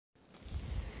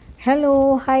Hello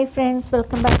hi friends,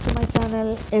 welcome back to my channel.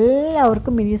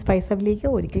 എല്ലാവർക്കും mini spice ഹബിലേക്ക്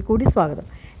ഒരിക്കൽ കൂടി സ്വാഗതം.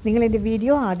 നിങ്ങൾ എൻ്റെ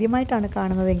വീഡിയോ ആദ്യമായിട്ടാണ്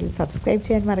കാണുന്നതെങ്കിൽ സബ്സ്ക്രൈബ്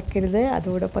ചെയ്യാൻ മറക്കരുത്.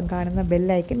 അതോടൊപ്പം കാണുന്ന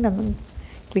ബെല്ലൈക്കൻ ഒന്ന്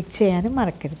ക്ലിക്ക് ചെയ്യാനും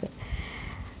മറക്കരുത്.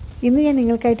 ഇന്ന് ഞാൻ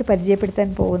നിങ്ങൾക്കായിട്ട്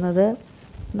പരിചയപ്പെടുത്താൻ പോകുന്നത്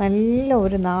നല്ല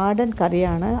ഒരു നാടൻ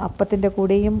കറിയാണ്. അപ്പത്തിൻ്റെ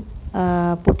കൂടെയും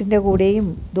പുട്ടിൻ്റെ കൂടെയും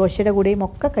ദോശയുടെ കൂടെയും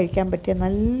ഒക്കെ കഴിക്കാൻ പറ്റിയ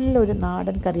നല്ലൊരു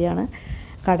നാടൻ കറിയാണ്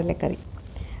കടലക്കറി.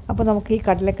 അപ്പോൾ നമുക്ക് ഈ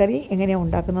കടലക്കറി എങ്ങനെയാണ്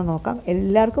ഉണ്ടാക്കുന്നത് നോക്കാം.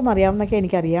 എല്ലാവർക്കും അറിയാവുന്നതൊക്കെ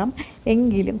എനിക്കറിയാം,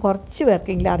 എങ്കിലും കുറച്ച്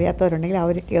പേർക്കെങ്കിലും അറിയാത്തവരുണ്ടെങ്കിൽ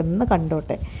അവരൊക്കെ ഒന്ന്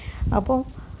കണ്ടോട്ടെ. അപ്പോൾ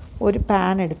ഒരു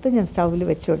പാൻ എടുത്ത് ഞാൻ സ്റ്റൗവിൽ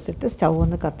വെച്ച് കൊടുത്തിട്ട് സ്റ്റൗ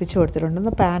ഒന്ന് കത്തിച്ച്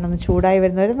കൊടുത്തിട്ടുണ്ട്. പാൻ ഒന്ന് ചൂടായി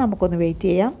വരുന്നവരെ നമുക്കൊന്ന് വെയിറ്റ്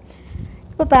ചെയ്യാം.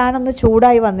 ഇപ്പോൾ പാൻ ഒന്ന്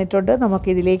ചൂടായി വന്നിട്ടുണ്ട്.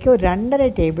 നമുക്കിതിലേക്ക് ഒരു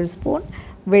 2.5 ടേബിൾ സ്പൂൺ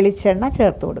വെളിച്ചെണ്ണ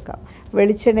ചേർത്ത് കൊടുക്കാം.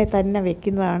 വെളിച്ചെണ്ണയിൽ തന്നെ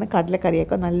വെക്കുന്നതാണ്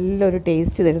കടലക്കറിയൊക്കെ നല്ലൊരു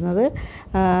ടേസ്റ്റ് തരുന്നത്.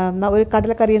 ഒരു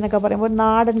കടലക്കറി എന്നൊക്കെ പറയുമ്പോൾ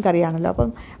നാടൻ കറിയാണല്ലോ, അപ്പം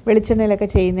വെളിച്ചെണ്ണയിലൊക്കെ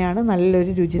ചെയ്യുന്നതാണ്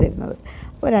നല്ലൊരു രുചി തരുന്നത്.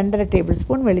 അപ്പോൾ 2.5 ടേബിൾ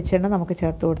സ്പൂൺ വെളിച്ചെണ്ണ നമുക്ക്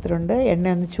ചേർത്ത് കൊടുത്തിട്ടുണ്ട്.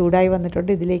 എണ്ണ ഒന്ന് ചൂടായി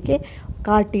വന്നിട്ടുണ്ട്. ഇതിലേക്ക്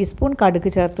 1/4 ടീസ്പൂൺ കടുക്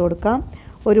ചേർത്ത് കൊടുക്കാം.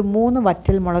 ഒരു 3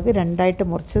 വറ്റൽമുളക് 2ആയിട്ട്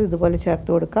മുറിച്ചത് ഇതുപോലെ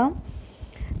ചേർത്ത് കൊടുക്കാം.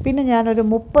 പിന്നെ ഞാനൊരു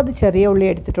 30 ചെറിയ ഉള്ളി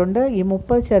എടുത്തിട്ടുണ്ട്. ഈ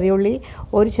 30 ചെറിയ ഉള്ളി,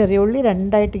 ഒരു ചെറിയ ഉള്ളി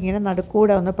 2ആയിട്ട് ഇങ്ങനെ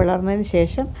നടുക്കൂടെ ഒന്ന് പിളർന്നതിന്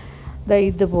ശേഷം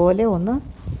ഇതുപോലെ ഒന്ന്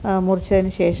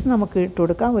മുറിച്ചതിന് ശേഷം നമുക്ക് ഇട്ട്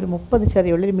കൊടുക്കാം. ഒരു 30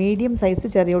 ചെറിയ ഉള്ളി, മീഡിയം സൈസ്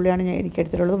ചെറിയ ഉള്ളിയാണ് ഞാൻ എനിക്ക്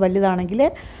എടുത്തിട്ടുള്ളത്. വലുതാണെങ്കിൽ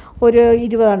ഒരു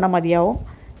 20 എണ്ണം മതിയാവും.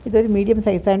 ഇതൊരു മീഡിയം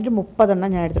സൈസായിട്ട് 30 എണ്ണം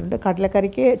ഞാൻ എടുത്തിട്ടുണ്ട്.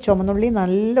 കടലക്കറിക്ക് ചുമന്നുള്ളി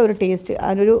നല്ലൊരു ടേസ്റ്റ്,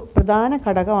 അതിനൊരു പ്രധാന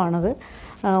ഘടകമാണത്.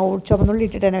 ചുമന്നുള്ളി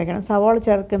ഇട്ടിട്ട് തന്നെ വെക്കണം. സവാള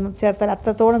ചേർത്താൽ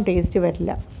അത്രത്തോളം ടേസ്റ്റ്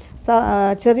വരില്ല.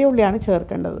 ചെറിയ ഉള്ളിയാണ്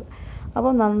ചേർക്കേണ്ടത്.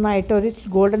 അപ്പോൾ നന്നായിട്ട് ഒരു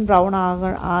ഗോൾഡൻ ബ്രൗൺ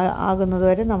ആകുന്നത്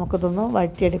വരെ നമുക്കിതൊന്ന്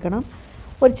വഴറ്റിയെടുക്കണം.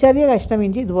 ഒരു ചെറിയ കഷ്ണം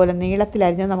ഇഞ്ചി ഇതുപോലെ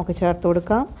നീളത്തിലരിഞ്ഞ് നമുക്ക് ചേർത്ത്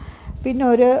കൊടുക്കാം. പിന്നെ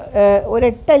ഒരു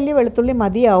 8 അല്ലി വെളുത്തുള്ളി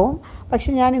മതിയാവും. പക്ഷെ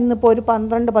ഞാൻ ഇന്നിപ്പോൾ ഒരു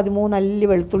 12-13 അല്ലി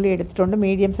വെളുത്തുള്ളി എടുത്തിട്ടുണ്ട്.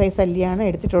 മീഡിയം സൈസ് അല്ലിയാണ്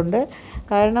എടുത്തിട്ടുണ്ട്.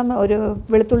 കാരണം ഒരു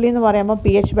വെളുത്തുള്ളി എന്ന് പറയുമ്പോൾ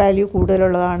pH വാല്യൂ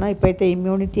കൂടുതലുള്ളതാണ്. ഇപ്പോഴത്തെ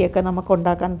ഇമ്മ്യൂണിറ്റിയൊക്കെ നമുക്ക്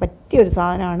ഉണ്ടാക്കാൻ പറ്റിയൊരു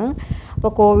സാധനമാണ്.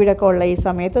 അപ്പോൾ കോവിഡൊക്കെ ഉള്ള ഈ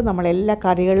സമയത്ത് നമ്മളെല്ലാ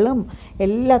കറികളിലും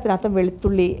എല്ലാത്തിനകത്തും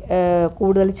വെളുത്തുള്ളി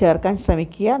കൂടുതൽ ചേർക്കാൻ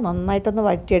ശ്രമിക്കുക. നന്നായിട്ടൊന്ന്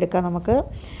വഴറ്റിയെടുക്കാം. നമുക്ക്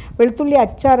വെളുത്തുള്ളി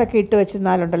അച്ചാറൊക്കെ ഇട്ട്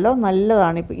വെച്ചിരുന്നാലുണ്ടല്ലോ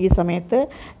നല്ലതാണ്. ഇപ്പോൾ ഈ സമയത്ത്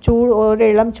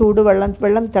ഒരിളം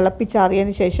വെള്ളം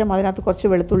തിളപ്പിച്ചാറിയതിന് ശേഷം അതിനകത്ത് കുറച്ച്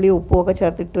വെളുത്തുള്ളി ഉപ്പുമൊക്കെ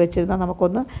ചേർത്തിട്ട് വെച്ചിരുന്നാൽ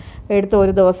നമുക്കൊന്ന് എടുത്ത്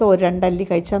ഒരു ദിവസം ഒരു 2 അല്ലി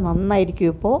കഴിച്ചാൽ നന്നായിരിക്കും.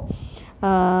 ഇപ്പോൾ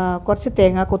കുറച്ച്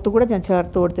തേങ്ങാക്കൊത്ത് കൂടെ ഞാൻ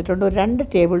ചേർത്ത് കൊടുത്തിട്ടുണ്ട്. ഒരു 2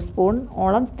 ടേബിൾ സ്പൂൺ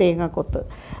ഓളം തേങ്ങാക്കൊത്ത്.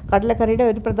 കടലക്കറിയുടെ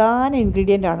ഒരു പ്രധാന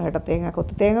ഇൻഗ്രീഡിയൻ്റ് ആണ് കേട്ടോ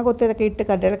തേങ്ങാക്കൊത്ത് ഇതൊക്കെ ഇട്ട്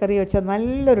കടലക്കറി വെച്ചാൽ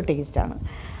നല്ലൊരു ടേസ്റ്റാണ്.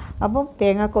 അപ്പം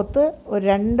തേങ്ങാക്കൊത്ത് ഒരു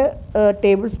 2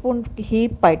 ടേബിൾ സ്പൂൺ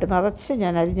ഹീപ്പായിട്ട് നിറച്ച്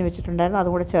ഞാൻ അരിഞ്ഞ് വെച്ചിട്ടുണ്ടായിരുന്നു,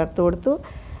 അതുകൂടെ ചേർത്ത് കൊടുത്തു.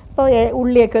 അപ്പോൾ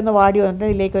ഉള്ളിയൊക്കെ ഒന്ന് വാടി വന്നിട്ട്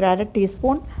ഇതിലേക്ക് ഒരു 1/2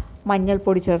 ടീസ്പൂൺ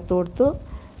മഞ്ഞൾപ്പൊടി ചേർത്ത് കൊടുത്തു.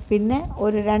 പിന്നെ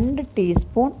ഒരു 2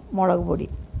 ടീസ്പൂൺ മുളക് പൊടി,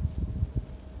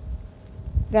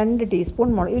 2 ടീസ്പൂൺ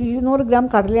മുളക്. ഒരു 200 ഗ്രാം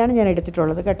കടലയാണ് ഞാൻ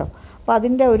എടുത്തിട്ടുള്ളത് കേട്ടോ. അപ്പോൾ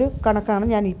അതിൻ്റെ ഒരു കണക്കാണ്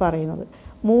ഞാൻ ഈ പറയുന്നത്.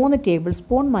 3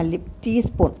 ടീസ്പൂൺ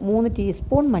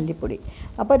മല്ലിപ്പൊടി.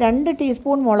 അപ്പോൾ 2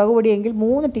 ടീസ്പൂൺ മുളക് പൊടിയെങ്കിൽ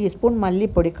 3 ടീസ്പൂൺ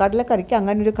മല്ലിപ്പൊടി. കടലക്കറിക്ക്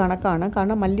അങ്ങനെ ഒരു കണക്കാണ്,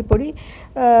 കാരണം മല്ലിപ്പൊടി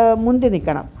മുന്തി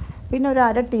നിൽക്കണം. പിന്നെ ഒരു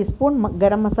 1/2 ടീസ്പൂൺ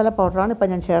ഗരം മസാല പൗഡറാണ് ഇപ്പോൾ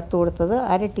ഞാൻ ചേർത്ത് കൊടുത്തത്.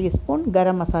 1/2 ടീസ്പൂൺ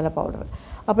ഗരം മസാല പൗഡർ.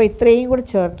 അപ്പോൾ ഇത്രയും കൂടി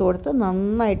ചേർത്ത് കൊടുത്ത്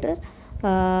നന്നായിട്ട്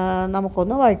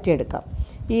നമുക്കൊന്ന് വഴറ്റിയെടുക്കാം.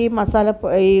 ഈ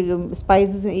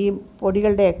സ്പൈസസ്, ഈ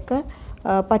പൊടികളുടെയൊക്കെ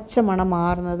പച്ചമണം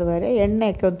മാറുന്നത് വരെ,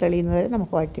 എണ്ണയൊക്കെ ഒന്ന് തെളിയുന്നത് വരെ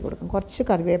നമുക്ക് വഴറ്റി കൊടുക്കാം. കുറച്ച്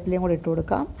കറിവേപ്പിലയും കൂടി ഇട്ട്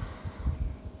കൊടുക്കാം.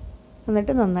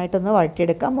 എന്നിട്ട് നന്നായിട്ടൊന്ന്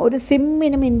വഴറ്റിയെടുക്കാം. ഒരു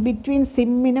ഇൻ ബിറ്റ്വീൻ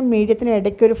സിമ്മിനും മീഡിയത്തിനും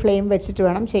ഇടയ്ക്ക് ഒരു ഫ്ലെയിം വെച്ചിട്ട്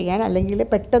വേണം ചെയ്യാൻ, അല്ലെങ്കിൽ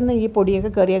പെട്ടെന്ന് ഈ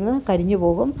പൊടിയൊക്കെ കറി അങ്ങ് കരിഞ്ഞു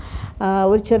പോകും.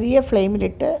 ഒരു ചെറിയ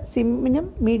ഫ്ലെയിമിലിട്ട് സിമ്മിനും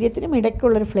മീഡിയത്തിനും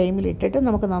ഇടയ്ക്കുള്ളൊരു ഫ്ലെയിമിലിട്ടിട്ട്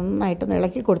നമുക്ക് നന്നായിട്ടൊന്ന്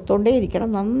ഇളക്കി കൊടുത്തുകൊണ്ടേ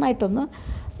ഇരിക്കണം. നന്നായിട്ടൊന്ന്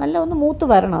ഒന്ന് മൂത്ത്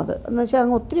വരണം. അത് എന്ന് വെച്ചാൽ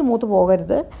അങ്ങ് ഒത്തിരി മൂത്ത്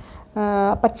പോകരുത്,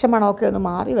 പച്ചമണമൊക്കെ ഒന്ന്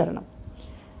മാറി വരണം.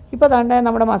 ഇപ്പോൾ ദാണ്ടെ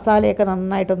നമ്മുടെ മസാലയൊക്കെ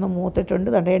നന്നായിട്ടൊന്ന് മൂത്തിട്ടുണ്ട്.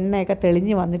 ദാണ്ടെ എണ്ണയൊക്കെ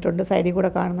തെളിഞ്ഞ് വന്നിട്ടുണ്ട്, സൈഡിൽ കൂടെ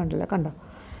കാണുന്നുണ്ടല്ലോ, കണ്ടോ.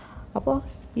 അപ്പോൾ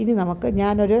ഇനി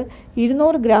ഞാനൊരു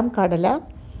 200 ഗ്രാം കടല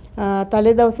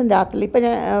തലേദിവസം രാത്രി ഇപ്പം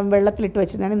ഞാൻ വെള്ളത്തിലിട്ട്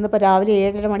വെച്ചിരുന്നതാണ്. ഇന്നിപ്പോൾ രാവിലെ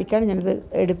 7:30 മണിക്കാണ് ഞാനിത്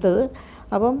എടുത്തത്.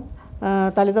 അപ്പം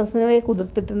തലേദിവസമേ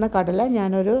കുതിർത്തിട്ടുന്ന കടല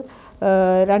ഞാനൊരു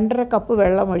 2.5 കപ്പ്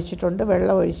വെള്ളം ഒഴിച്ചിട്ടുണ്ട്.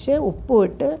 വെള്ളം ഒഴിച്ച് ഉപ്പും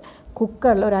ഇട്ട്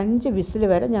കുക്കറിൽ ഒരു 5 വിസിൽ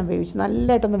വരെ ഞാൻ വേവിച്ചു.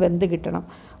 നല്ലതായിട്ടൊന്ന് വെന്ത് കിട്ടണം.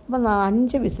 അപ്പം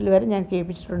 5 വിസിൽ വരെ ഞാൻ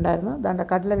കേൾപ്പിച്ചിട്ടുണ്ടായിരുന്നു. ദാണ്ടെ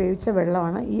കടല വേവിച്ച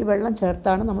വെള്ളമാണ്. ഈ വെള്ളം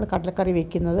ചേർത്താണ് നമ്മൾ കടലക്കറി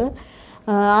വെക്കുന്നത്.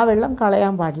 ആ വെള്ളം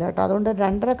കളയാൻ പാടില്ല കേട്ടോ. അതുകൊണ്ട്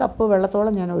 2.5 കപ്പ്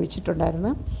വെള്ളത്തോളം ഞാൻ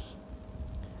ഒഴിച്ചിട്ടുണ്ടായിരുന്നു.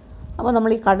 അപ്പോൾ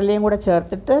നമ്മൾ ഈ കടലയും കൂടെ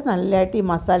ചേർത്തിട്ട് നല്ലതായിട്ട് ഈ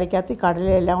മസാലയ്ക്കകത്ത് ഈ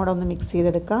കടലയെല്ലാം കൂടെ ഒന്ന് മിക്സ്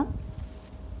ചെയ്തെടുക്കാം.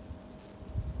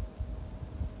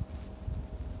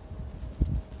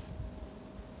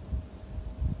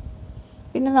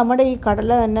 പിന്നെ നമ്മുടെ ഈ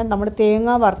കടല തന്നെ നമ്മൾ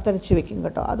തേങ്ങ വറുത്തരച്ച് വെക്കും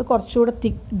കേട്ടോ. അത് കുറച്ചുകൂടെ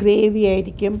തിക്ക് ഗ്രേവി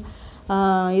ആയിരിക്കും.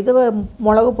 ഇത്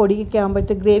മുളക് പൊടിയൊക്കെ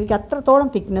ആകുമ്പോഴത്തേക്ക് ഗ്രേവിക്ക് അത്രത്തോളം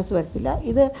തിക്നെസ് വരത്തില്ല.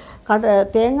 ഇത്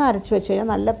തേങ്ങ അരച്ച് വെച്ച്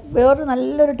കഴിഞ്ഞാൽ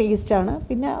നല്ലൊരു ടേസ്റ്റാണ്.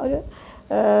 പിന്നെ ഒരു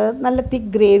നല്ല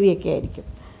തിക്ക് ഗ്രേവിയൊക്കെ ആയിരിക്കും.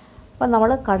 അപ്പം നമ്മൾ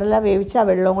കടല വേവിച്ച് ആ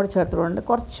വെള്ളവും കൂടെ ചേർത്തിട്ടുണ്ട്.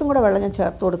 കുറച്ചും കൂടെ വെള്ളം ഞാൻ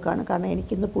ചേർത്ത് കൊടുക്കുകയാണ്, കാരണം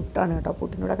എനിക്കിന്ന് പുട്ടാണ് കേട്ടോ,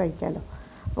 പുട്ടിനൂടെ കഴിക്കാമല്ലോ.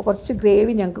 അപ്പോൾ കുറച്ച്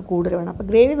ഗ്രേവി ഞങ്ങൾക്ക് കൂടുതൽ വേണം. അപ്പോൾ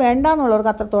ഗ്രേവി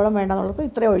വേണ്ടാന്നുള്ളവർക്ക് അത്രത്തോളം വേണ്ടാന്നുള്ളവർക്ക്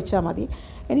ഇത്രയും ഒഴിച്ചാൽ മതി.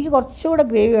 എനിക്ക് കുറച്ചുകൂടെ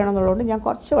ഗ്രേവി വേണമെന്നുള്ളതുകൊണ്ട് ഞാൻ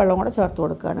കുറച്ച് വെള്ളം കൂടെ ചേർത്ത്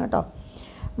കൊടുക്കുകയാണ് കേട്ടോ.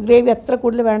 ഗ്രേവി എത്ര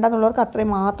കൂടുതൽ വേണ്ടാന്നുള്ളവർക്ക്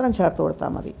അത്രയും മാത്രം ചേർത്ത് കൊടുത്താൽ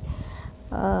മതി.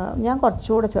 ഞാൻ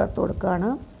കുറച്ചുകൂടെ ചേർത്ത്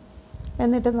കൊടുക്കുകയാണ്.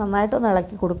 എന്നിട്ട് നന്നായിട്ടൊന്ന്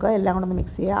ഇളക്കി കൊടുക്കുക, എല്ലാം കൂടെ ഒന്ന്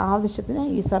മിക്സ് ചെയ്യുക.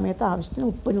 ഈ സമയത്ത് ആവശ്യത്തിന്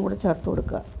ഉപ്പിനും കൂടെ ചേർത്ത്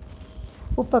കൊടുക്കുക.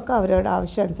 ഉപ്പൊക്കെ അവരവരുടെ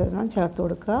ആവശ്യം അനുസരിച്ചാണ് ചേർത്ത്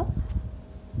കൊടുക്കുക.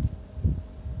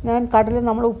 ഞാൻ കടല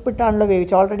നമ്മൾ ഉപ്പിട്ടാണല്ലോ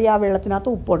വേവിച്ചത്, ഓൾറെഡി ആ വെള്ളത്തിനകത്ത്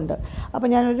ഉപ്പുണ്ട്. അപ്പോൾ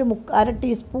ഞാനൊരു അര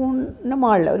ടീസ്പൂണിന്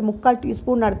മുകളിൽ ഒരു 3/4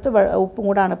 ടീസ്പൂണിനടുത്ത് ഉപ്പും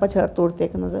കൂടാണ് ഇപ്പോൾ ചേർത്ത്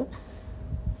കൊടുത്തേക്കുന്നത്.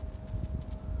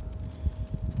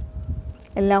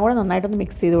 എല്ലാം കൂടെ നന്നായിട്ടൊന്ന്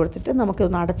മിക്സ് ചെയ്ത് കൊടുത്തിട്ട്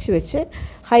നമുക്കിതൊന്ന് അടച്ച് വെച്ച്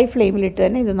ഹൈ ഫ്ലെയിമിലിട്ട്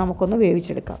തന്നെ ഇത് നമുക്കൊന്ന്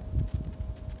വേവിച്ചെടുക്കാം.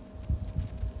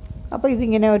 അപ്പോൾ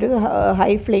ഇതിങ്ങനെ ഒരു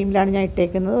ഹൈ ഫ്ലെയിമിലാണ് ഞാൻ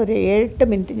ഇട്ടേക്കുന്നത്. ഒരു 7-8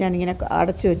 മിനിറ്റ് ഞാനിങ്ങനെ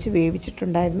അടച്ച് വെച്ച്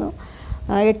വേവിച്ചിട്ടുണ്ടായിരുന്നു.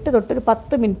 8 തൊട്ട് ഒരു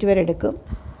 10 മിനിറ്റ് വരെ എടുക്കും.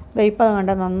 ഇപ്പോൾ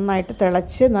കണ്ട നന്നായിട്ട്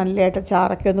തിളച്ച് നല്ലതായിട്ട്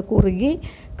ചാറൊക്കെ ഒന്ന് കുറുകി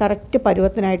കറക്റ്റ്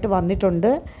പരുവത്തിനായിട്ട്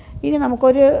വന്നിട്ടുണ്ട്. ഇനി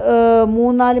നമുക്കൊരു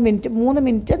 3 മിനിറ്റ് 4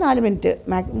 മിനിറ്റ്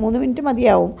 3 മിനിറ്റ്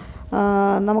മതിയാവും.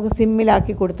 നമുക്ക്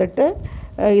സിമ്മിലാക്കി കൊടുത്തിട്ട്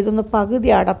ഇതൊന്ന് പകുതി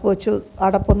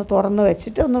അടപ്പൊന്ന് തുറന്ന്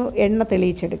വെച്ചിട്ട് ഒന്ന് എണ്ണ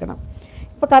തെളിയിച്ചെടുക്കണം.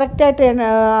 ഇപ്പോൾ കറക്റ്റായിട്ട്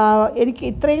എനിക്ക്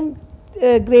ഇത്രയും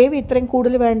ഗ്രേവി ഇത്രയും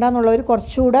കൂടുതൽ വേണ്ടാന്നുള്ളവർ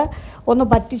കുറച്ചുകൂടെ ഒന്ന്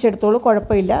പറ്റിച്ചെടുത്തോളൂ,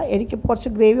 കുഴപ്പമില്ല. എനിക്ക് കുറച്ച്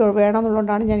ഗ്രേവി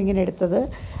വേണമെന്നുള്ളതുകൊണ്ടാണ് ഞാനിങ്ങനെ എടുത്തത്.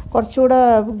 കുറച്ചുകൂടെ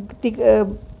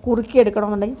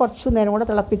കുറുക്കിയെടുക്കണമെന്നുണ്ടെങ്കിൽ കുറച്ച് നേരം കൂടെ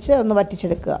തിളപ്പിച്ച് ഒന്ന്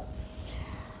വറ്റിച്ചെടുക്കുക.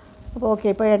 അപ്പോൾ ഓക്കെ,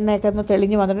 ഇപ്പോൾ എണ്ണയൊക്കെ ഒന്ന്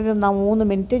തെളിഞ്ഞ് വന്നിട്ട് 3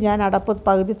 മിനിറ്റ് ഞാൻ അടപ്പ്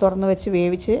പകുതി തുറന്ന് വെച്ച്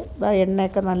വേവിച്ച്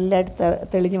എണ്ണയൊക്കെ നല്ലതായിട്ട്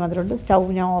തെളിഞ്ഞ് വന്നിട്ടുണ്ട്. സ്റ്റൗ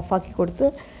ഞാൻ ഓഫാക്കി കൊടുത്ത്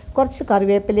കുറച്ച്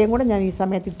കറിവേപ്പിലയും കൂടെ ഞാൻ ഈ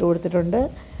സമയത്ത് ഇട്ട് കൊടുത്തിട്ടുണ്ട്.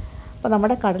 അപ്പോൾ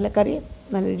നമ്മുടെ കടലക്കറി,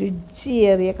 നല്ല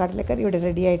രുചിയേറിയ കടലക്കറി ഇവിടെ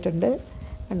റെഡി ആയിട്ടുണ്ട്.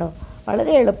 കണ്ടോ,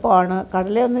 വളരെ എളുപ്പമാണ്.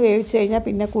 കടല ഒന്ന് വേവിച്ച് കഴിഞ്ഞാൽ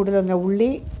പിന്നെ കൂടുതലൊന്നും,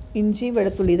 ഉള്ളി, ഇഞ്ചി,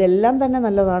 വെളുത്തുള്ളി ഇതെല്ലാം തന്നെ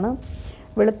നല്ലതാണ്.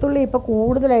 വെളുത്തുള്ളി ഇപ്പോൾ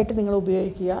കൂടുതലായിട്ട് നിങ്ങൾ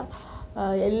ഉപയോഗിക്കുക.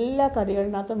 എല്ലാ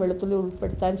കറികളിനകത്തും വെളുത്തുള്ളി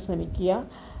ഉൾപ്പെടുത്താൻ ശ്രമിക്കുക.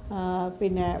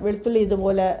 പിന്നെ വെളുത്തുള്ളി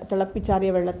ഇതുപോലെ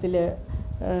തിളപ്പിച്ചാറിയ വെള്ളത്തിൽ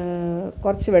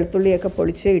കുറച്ച് വെളുത്തുള്ളിയൊക്കെ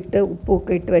പൊളിച്ച് ഇട്ട്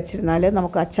ഉപ്പൊക്കെ ഇട്ട് വെച്ചിരുന്നാൽ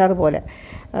നമുക്ക് അച്ചാർ പോലെ,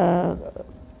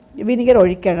 വിനിഗർ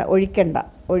ഒഴിക്കണ്ട.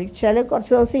 ഒഴിച്ചാൽ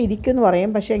കുറച്ച് ദിവസം ഇരിക്കുമെന്ന് പറയും,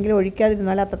 പക്ഷേ എങ്കിലും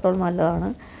ഒഴിക്കാതിരുന്നാൽ അത്രത്തോളം നല്ലതാണ്.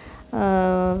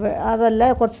 അതല്ല,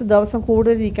 കുറച്ച് ദിവസം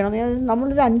കൂടുതൽ ഇരിക്കണം.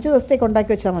 നമ്മളൊരു 5 ദിവസത്തേക്ക്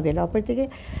ഉണ്ടാക്കി വെച്ചാൽ മതിയല്ലോ. അപ്പോഴത്തേക്ക്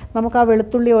നമുക്ക് ആ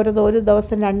വെളുത്തുള്ളി ഒരു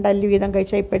ദിവസം 2 അല്ലി വീതം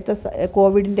കഴിച്ചാൽ ഇപ്പോഴത്തെ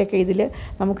കോവിഡിൻ്റെയൊക്കെ ഇതിൽ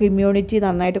നമുക്ക് ഇമ്മ്യൂണിറ്റി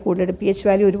നന്നായിട്ട് കൂടുതൽ, pH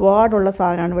വാല്യൂ ഒരുപാടുള്ള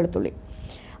സാധനമാണ് വെളുത്തുള്ളി.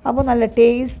 അപ്പോൾ നല്ല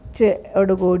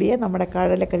ടേസ്റ്റോട് കൂടിയ നമ്മുടെ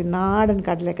കടലക്കറി, നാടൻ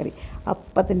കടലക്കറി,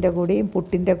 അപ്പത്തിൻ്റെ കൂടെയും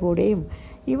പുട്ടിൻ്റെ കൂടെയും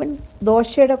ഈവൻ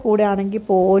ദോശയുടെ കൂടെ ആണെങ്കിൽ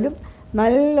പോലും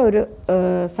നല്ലൊരു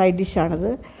സൈഡ്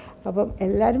ഡിഷാണിത്. അപ്പം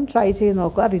എല്ലാവരും ട്രൈ ചെയ്ത്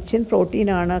നോക്കുക. റിച്ച് ഇൻ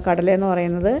പ്രോട്ടീനാണ് കടലയെന്ന്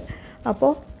പറയുന്നത്.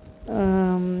 അപ്പോൾ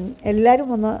എല്ലാവരും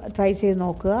ഒന്ന് ട്രൈ ചെയ്ത്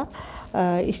നോക്കുക.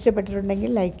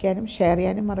 ഇഷ്ടപ്പെട്ടിട്ടുണ്ടെങ്കിൽ ലൈക്ക് ചെയ്യാനും ഷെയർ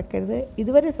ചെയ്യാനും മറക്കരുത്.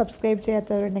 ഇതുവരെ സബ്സ്ക്രൈബ്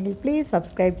ചെയ്യാത്തവരുണ്ടെങ്കിൽ പ്ലീസ്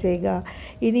സബ്സ്ക്രൈബ് ചെയ്യുക.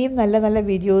 ഇനിയും നല്ല നല്ല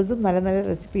വീഡിയോസും നല്ല നല്ല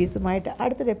റെസിപ്പീസുമായിട്ട്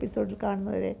അടുത്തൊരു എപ്പിസോഡിൽ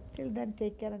കാണുന്നവരെ till then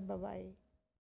take care and by.